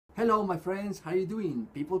Hello my friends, how you doing?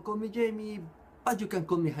 People call me Jamie, but you can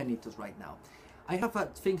call me Janitos right now. I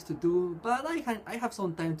have things to do, but I have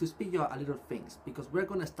some time to speak you a little things, because we're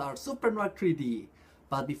gonna start Supernoir 3D.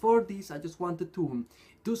 But before this, I just wanted to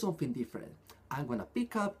do something different. I'm gonna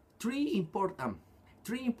pick up three important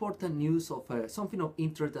news of something of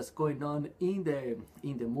interest that's going on in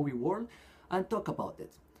the movie world and talk about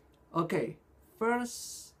it. Okay,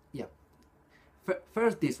 first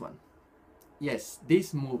this one. Yes,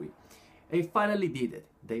 this movie. They finally did it.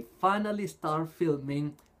 They finally start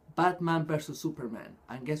filming Batman vs Superman.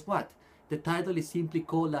 And guess what? The title is simply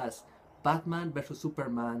called as Batman vs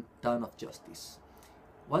Superman: Dawn of Justice.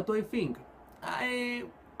 What do I think? I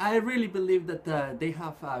really believe that they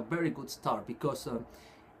have a very good start, because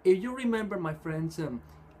if you remember, my friends,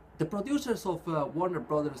 the producers of Warner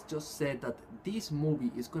Brothers just said that this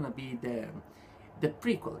movie is gonna be the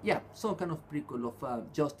prequel, yeah, some kind of prequel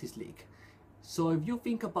of Justice League. So if you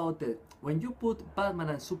think about it, when you put Batman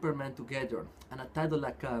and Superman together and a title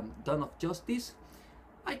like Dawn of Justice,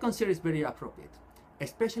 I consider it's very appropriate,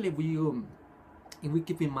 especially if we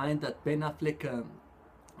keep in mind that Ben Affleck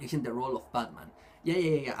is in the role of Batman.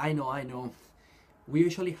 Yeah, I know. We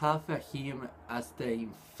usually have him as the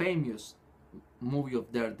infamous movie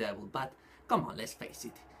of Daredevil, but come on, let's face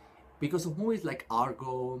it. Because of movies like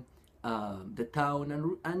Argo, The Town,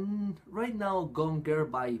 and right now Gone Girl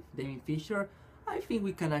by David Fincher, I think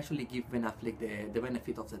we can actually give Ben Affleck the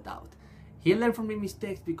benefit of the doubt. He learned from his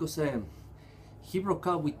mistakes, because he broke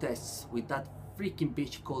up with that freaking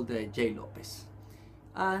bitch called J. Lopez.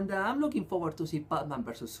 And I'm looking forward to see Batman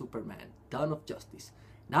vs Superman: Dawn of Justice.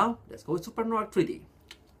 Now, let's go Supernoir 3D.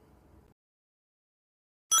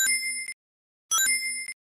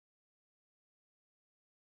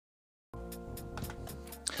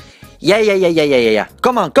 Yeah.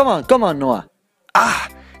 Come on, Noah.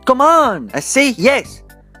 Come on. I see. Yes.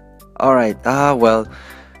 All right.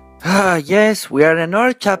 Yes, we are in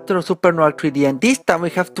another chapter of Supernoir 3D, and this time we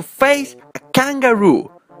have to face a kangaroo.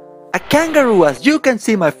 A kangaroo, as you can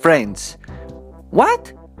see, my friends.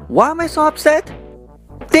 What? Why am I so upset?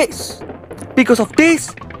 Because of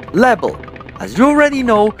this level. As you already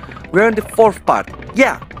know, we're in the fourth part.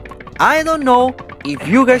 Yeah, I don't know if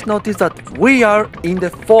you guys noticed that we are in the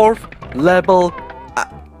fourth level.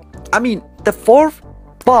 The fourth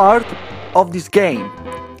part of this game.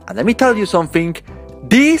 And let me tell you something.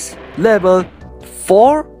 This level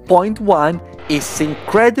 4.1 is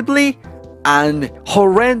incredibly and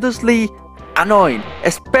horrendously annoying,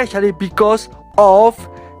 especially because of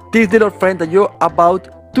this little friend that you're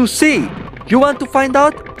about to see. You want to find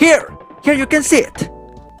out? Here you can see it.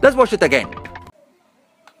 Let's watch it again.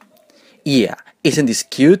 Yeah, isn't this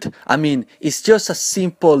cute? It's just a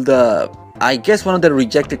simple, I guess one of the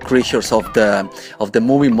rejected creatures of the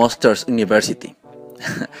movie Monsters University.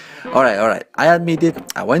 Alright, I admit it,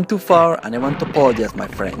 I went too far and I want to apologize, my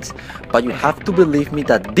friends. But you have to believe me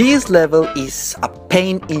that this level is a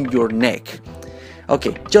pain in your neck.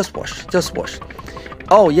 Okay, just watch.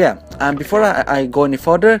 Oh yeah, and before I go any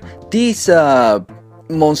further, these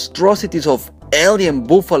monstrosities of alien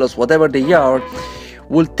buffaloes, whatever they are,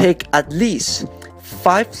 will take at least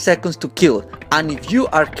 5 seconds to kill. And if you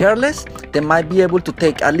are careless, they might be able to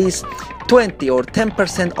take at least 20 or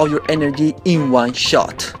 10% of your energy in one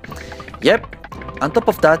shot. Yep, on top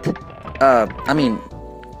of that,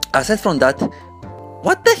 aside from that,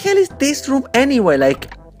 what the hell is this room anyway?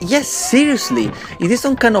 Like, yes, seriously, is this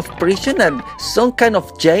some kind of prison and some kind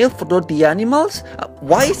of jail for all the animals?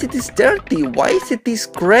 Why is it this dirty? Why is it this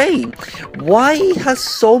gray? Why it has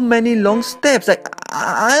so many long steps? Like,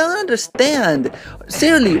 I don't understand.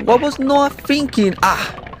 Seriously, what was Noah thinking?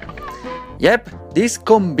 Yep, this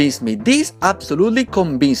convinced me. This absolutely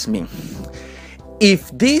convinced me.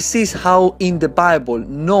 If this is how in the Bible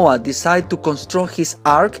Noah decided to construct his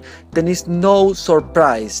ark, then it's no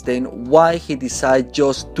surprise then why he decided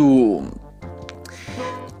just to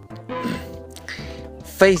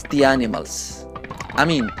face the animals.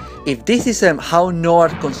 If this is how Noah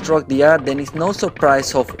construct the ark, then it's no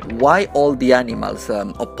surprise of why all the animals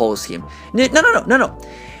oppose him. No.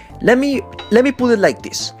 Let me put it like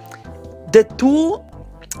this. The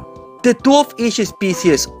two of each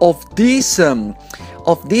species of this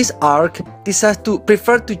ark decide to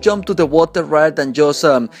prefer to jump to the water rather than just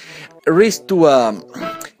risk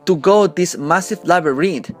to go this massive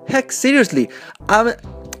labyrinth. Heck, seriously, I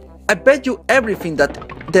bet you everything that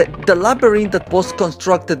the labyrinth that was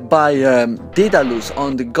constructed by Daedalus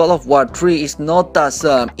on the God of War 3 is not as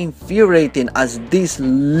infuriating as this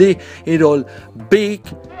little big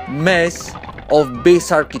mess of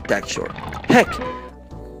base architecture. Heck,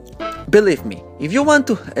 believe me, if you want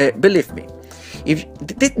to believe me, If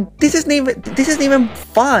this isn't even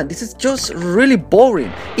fun. This is just really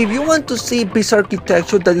boring. If you want to see piece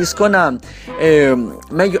architecture that is gonna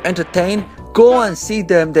make you entertain, go and see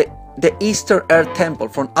the Easter Air Temple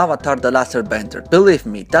from Avatar: The Last Airbender. Believe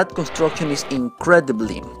me, that construction is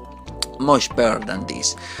incredibly much better than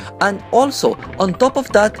this. And also, on top of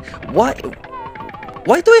that, why do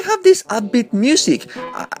I have this upbeat music?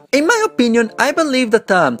 In my opinion, I believe that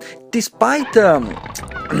despite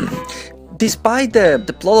despite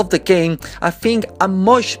the plot of the game, I think a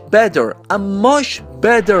much better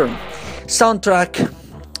soundtrack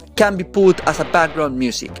can be put as a background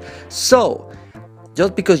music. So,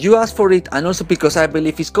 just because you asked for it, and also because I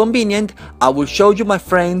believe it's convenient, I will show you, my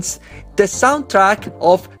friends, the soundtrack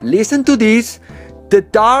of, listen to this, The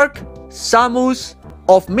Dark Samus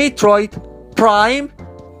of Metroid Prime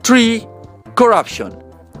 3 Corruption.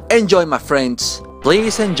 Enjoy, my friends.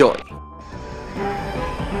 Please enjoy.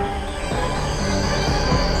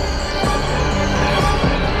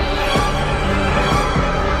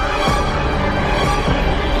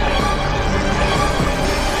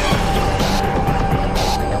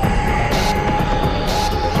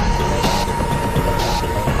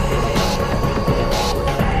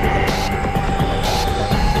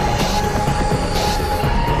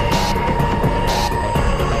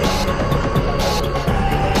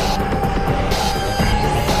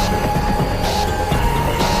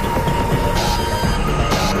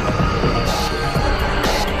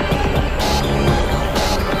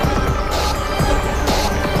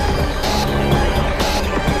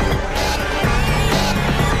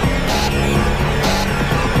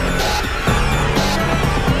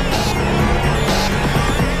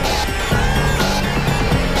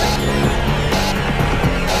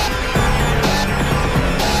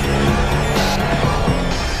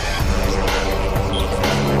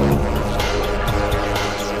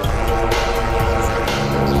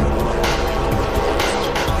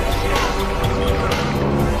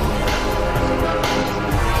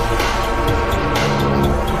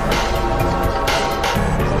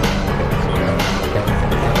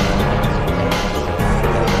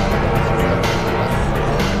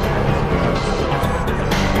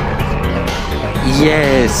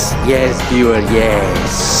 Yes, viewer,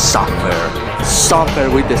 yes. Suffer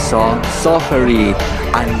with the song, suffer it,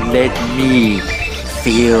 and let me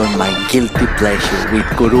feel my guilty pleasure with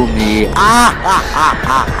Kurumi.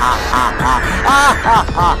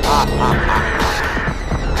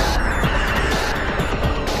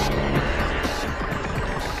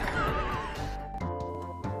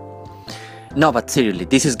 No, but seriously,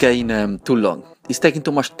 this is getting too long. It's taking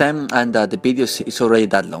too much time, and the video is already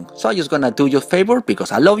that long. So I'm just gonna do you a favor,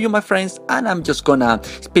 because I love you, my friends, and I'm just gonna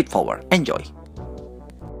speed forward. Enjoy.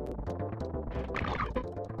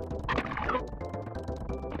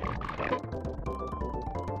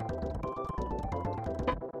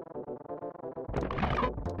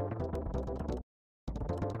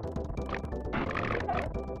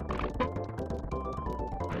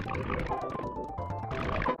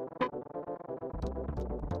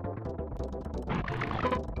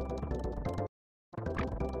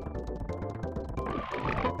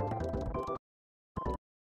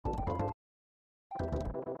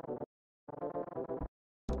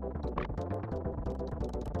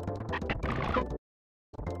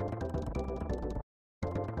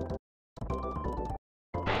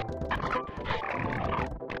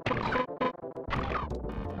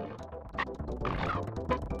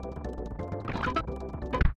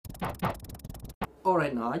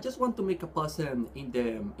 Alright, now I just want to make a pause in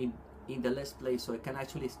the Let's Play so I can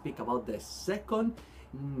actually speak about the second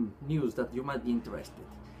news that you might be interested.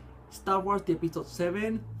 Star Wars the Episode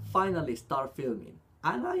 7 finally start filming,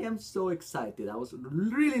 and I am so excited. I was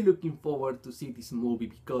really looking forward to see this movie,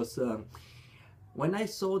 because when I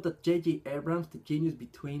saw that J.J. Abrams, the genius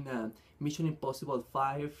between Mission Impossible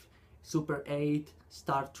 5, Super 8,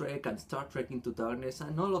 Star Trek, and Star Trek Into Darkness,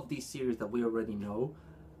 and all of these series that we already know,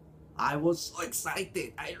 I was so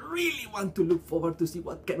excited. I really want to look forward to see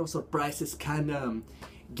what kind of surprises can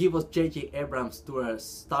give us J.J. Abrams to our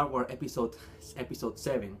Star Wars Episode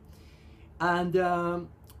 7. And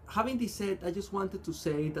having this said, I just wanted to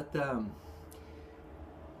say that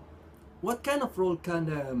what kind of role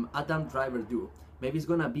can Adam Driver do? Maybe it's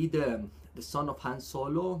gonna be the son of Han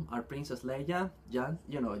Solo, our Princess Leia,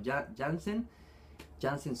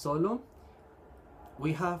 Jansen Solo.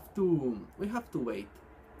 We have to wait.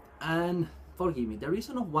 And forgive me, the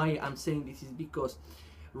reason of why I'm saying this is because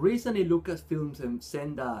recently Lucasfilm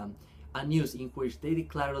sent a news in which they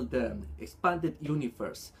declared the expanded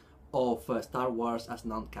universe of Star Wars as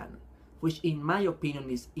non-canon, which in my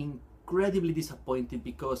opinion is incredibly disappointing,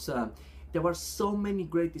 because there were so many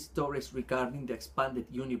great stories regarding the expanded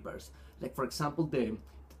universe. Like for example, the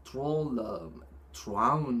Troll,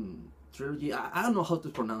 Traun trilogy. I don't know how to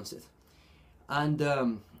pronounce it. And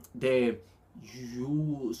the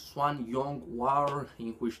Yu Swan Young War,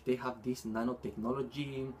 in which they have this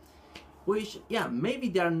nanotechnology, which, yeah, maybe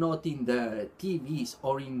they are not in the TVs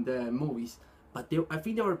or in the movies, but I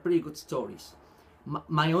think they were pretty good stories.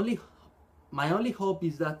 My only hope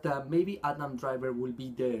is that maybe Adam Driver will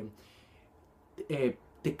be the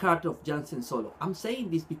character of Jansen Solo. I'm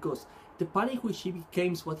saying this because the part in which he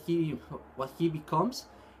becomes what he becomes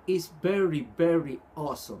is very, very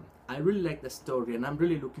awesome. I really like the story, and I'm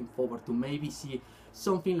really looking forward to maybe see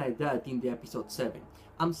something like that in the episode 7.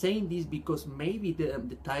 I'm saying this because maybe the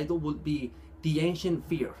title would be The Ancient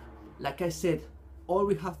Fear. Like I said, all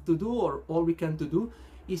we have to do, or all we can to do,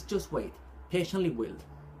 is just wait. Patiently wait.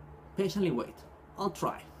 I'll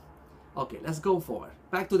try. Okay, let's go forward.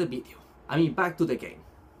 Back to the video. Back to the game.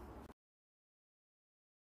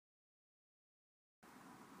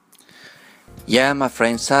 Yeah, my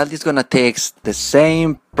friend, sadly it's gonna take the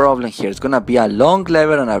same problem here. It's gonna be a long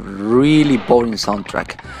level and a really boring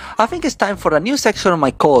soundtrack. I think it's time for a new section of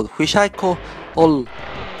my code, which I call all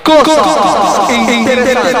Cosas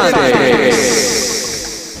Interesantes.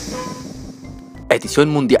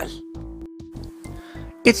 Edición Mundial.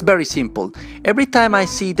 It's very simple. Every time I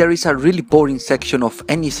see there is a really boring section of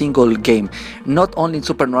any single game, not only in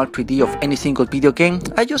Super Mario 3D of any single video game,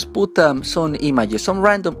 I just put some images, some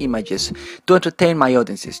random images to entertain my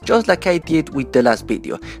audiences, just like I did with the last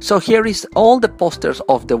video. So here is all the posters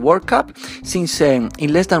of the World Cup, since in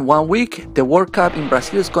less than 1 week the World Cup in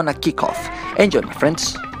Brazil is gonna kick off. Enjoy, my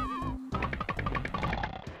friends.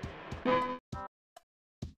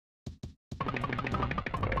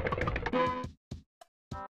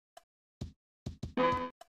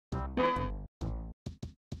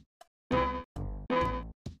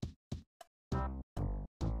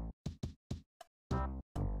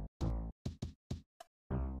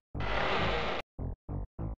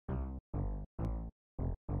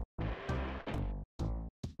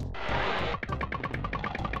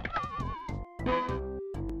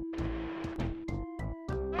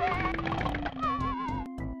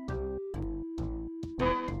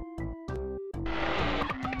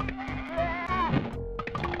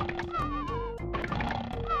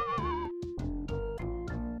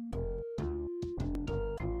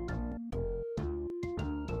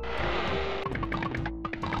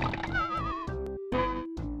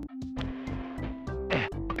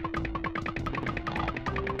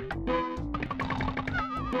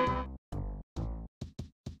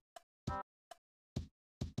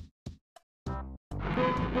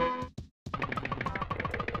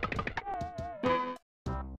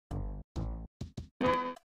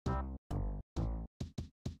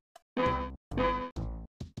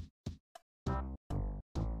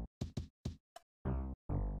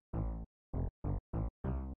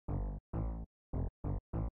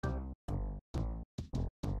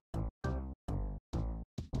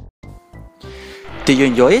 Did you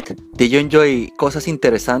enjoy it? Did you enjoy Cosas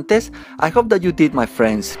Interesantes? I hope that you did, my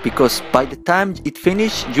friends, because by the time it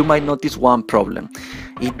finished, you might notice one problem.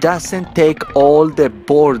 It doesn't take all the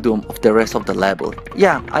boredom of the rest of the level.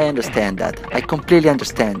 Yeah, I understand that. I completely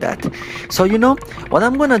understand that. So you know, what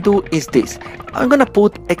I'm gonna do is this. I'm gonna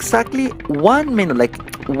put exactly 1 minute, like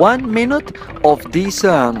 1 minute of this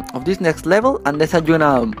next level, and then I'm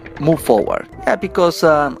gonna move forward. Yeah, because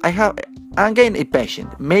I'm getting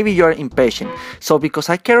impatient. Maybe you're impatient. So because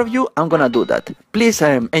I care of you, I'm gonna do that. Please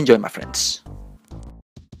enjoy, my friends.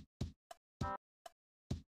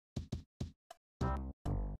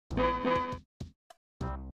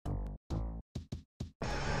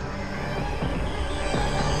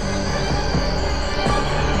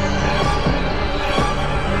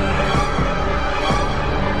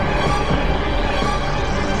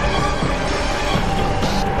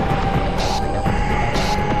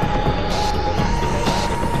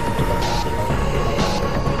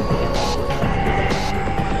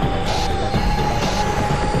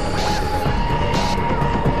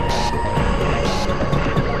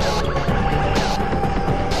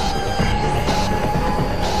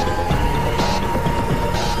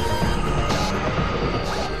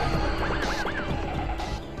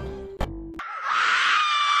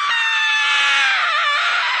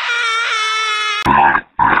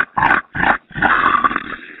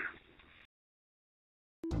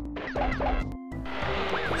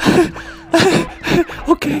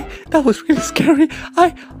 Okay, that was really scary.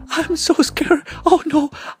 I'm so scared. Oh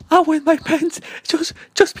no, I wet my pants.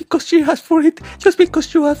 Just because she asked for it. Just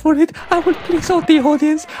because you asked for it. I will please all the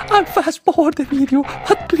audience. I'll fast forward the video.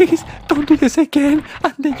 But please, don't do this again.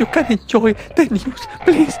 And then you can enjoy the news.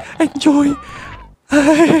 Please, enjoy.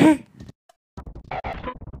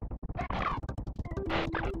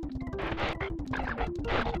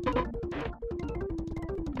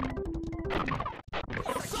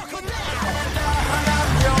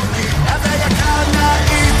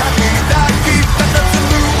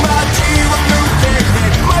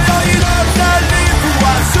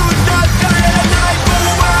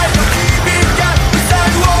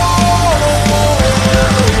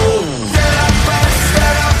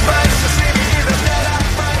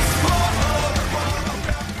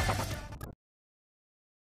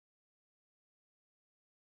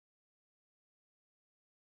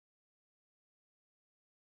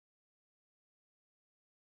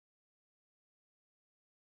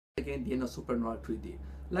 Again, the end of Supernoir 3D.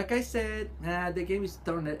 Like I said, the game is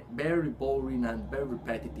turned very boring and very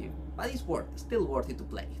repetitive, but it's still worth it to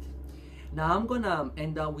play it. Now I'm gonna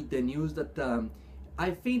end up with the news that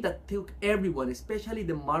I think that took everyone, especially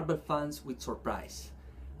the Marvel fans, with surprise,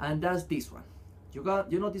 and that's this one.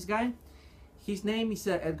 You know this guy? His name is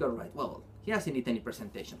Edgar Wright. Well, he hasn't need any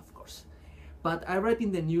presentation, of course, but I read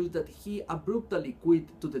in the news that he abruptly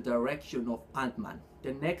quit to the direction of Ant-Man,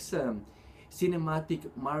 the next cinematic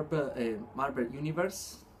Marvel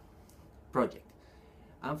Universe project.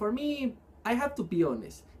 And for me, I have to be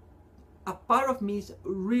honest, a part of me is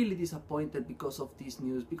really disappointed because of this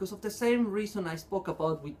news, because of the same reason I spoke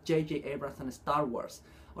about with J.J. Abrams and Star Wars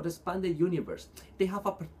or the expanded universe. They have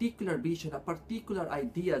a particular vision, a particular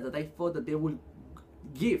idea that I thought that they will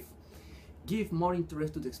give more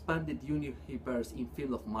interest to the expanded universe in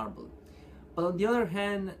field of Marvel. But on the other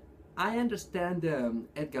hand, I understand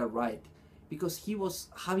Edgar Wright, because he was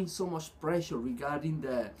having so much pressure regarding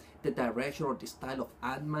the direction or the style of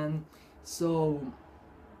Ant-Man. So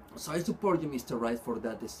I support you, Mr. Wright, for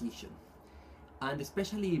that decision. And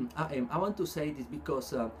especially, I want to say this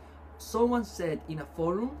because someone said in a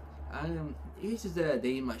forum, this is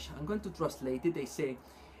the image, I'm going to translate it. They say,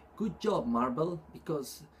 "Good job, Marvel,"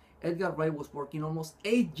 because Edgar Wright was working almost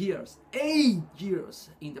 8 years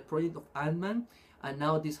in the project of Ant-Man, and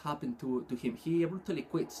now this happened to him. He brutally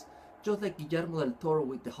quits, just like Guillermo del Toro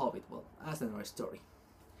with The Hobbit. Well, that's another story.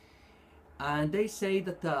 And they say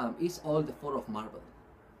that it's all the fault of Marvel.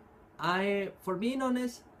 For being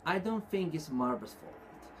honest, I don't think it's Marvel's fault.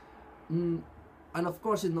 And of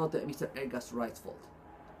course it's not Mr. Edgar Wright's fault.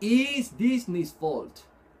 It's Disney's fault,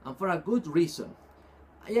 and for a good reason.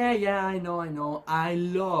 Yeah, I know. I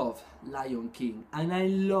love Lion King and I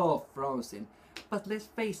love Frozen, but let's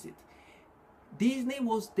face it, Disney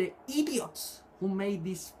was the idiots who made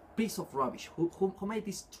this piece of rubbish, who made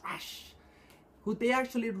this trash, who they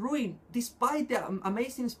actually ruined. Despite the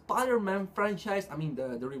amazing Spider-Man franchise, I mean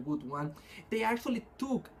the reboot one, they actually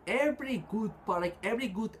took every good part, like every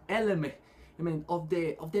good element, I mean, of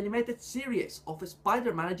the animated series of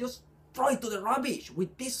Spider-Man, and just throw it to the rubbish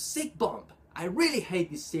with this sick bomb. I really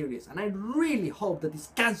hate this series, and I really hope that it's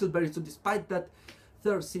cancelled very soon, despite that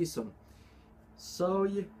 3rd season. So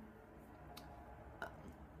yeah.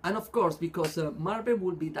 And of course, because Marvel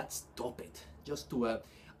will be that stupid just to,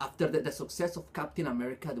 after the success of Captain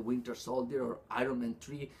America, the Winter Soldier, or Iron Man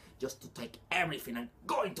 3, just to take everything and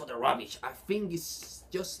go into the rubbish. I think it's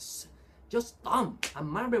just dumb, and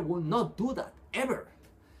Marvel will not do that, ever.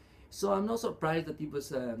 So I'm not surprised that it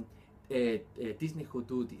was Disney who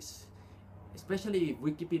do this. Especially if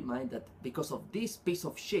we keep in mind that because of this piece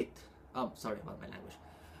of shit, sorry about my language,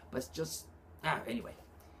 but it's just, anyway,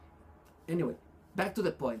 back to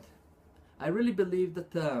the point. I really believe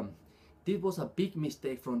that this was a big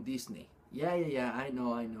mistake from Disney. Yeah, I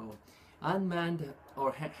know. Ant-Man,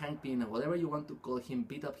 or Hank Pym, whatever you want to call him,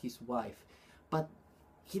 beat up his wife, but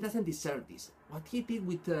he doesn't deserve this. What he did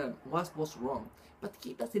with was wrong, but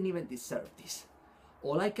he doesn't even deserve this.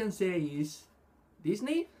 All I can say is,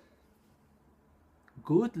 Disney,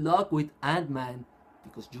 good luck with Ant-Man,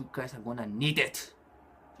 because you guys are gonna need it.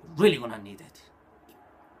 You're really gonna need it.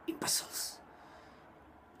 Imbeciles.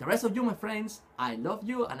 The rest of you, my friends, I love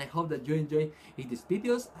you, and I hope that you enjoy these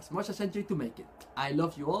videos as much as I enjoy to make it. I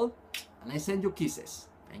love you all, and I send you kisses.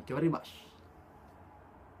 Thank you very much.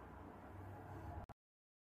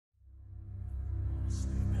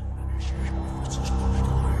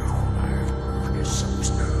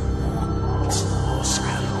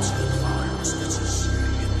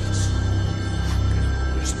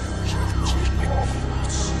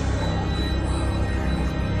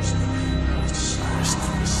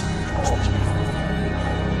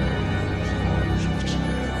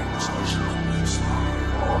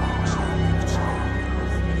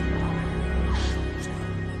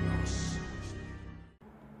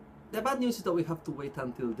 news is that we have to wait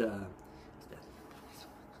until the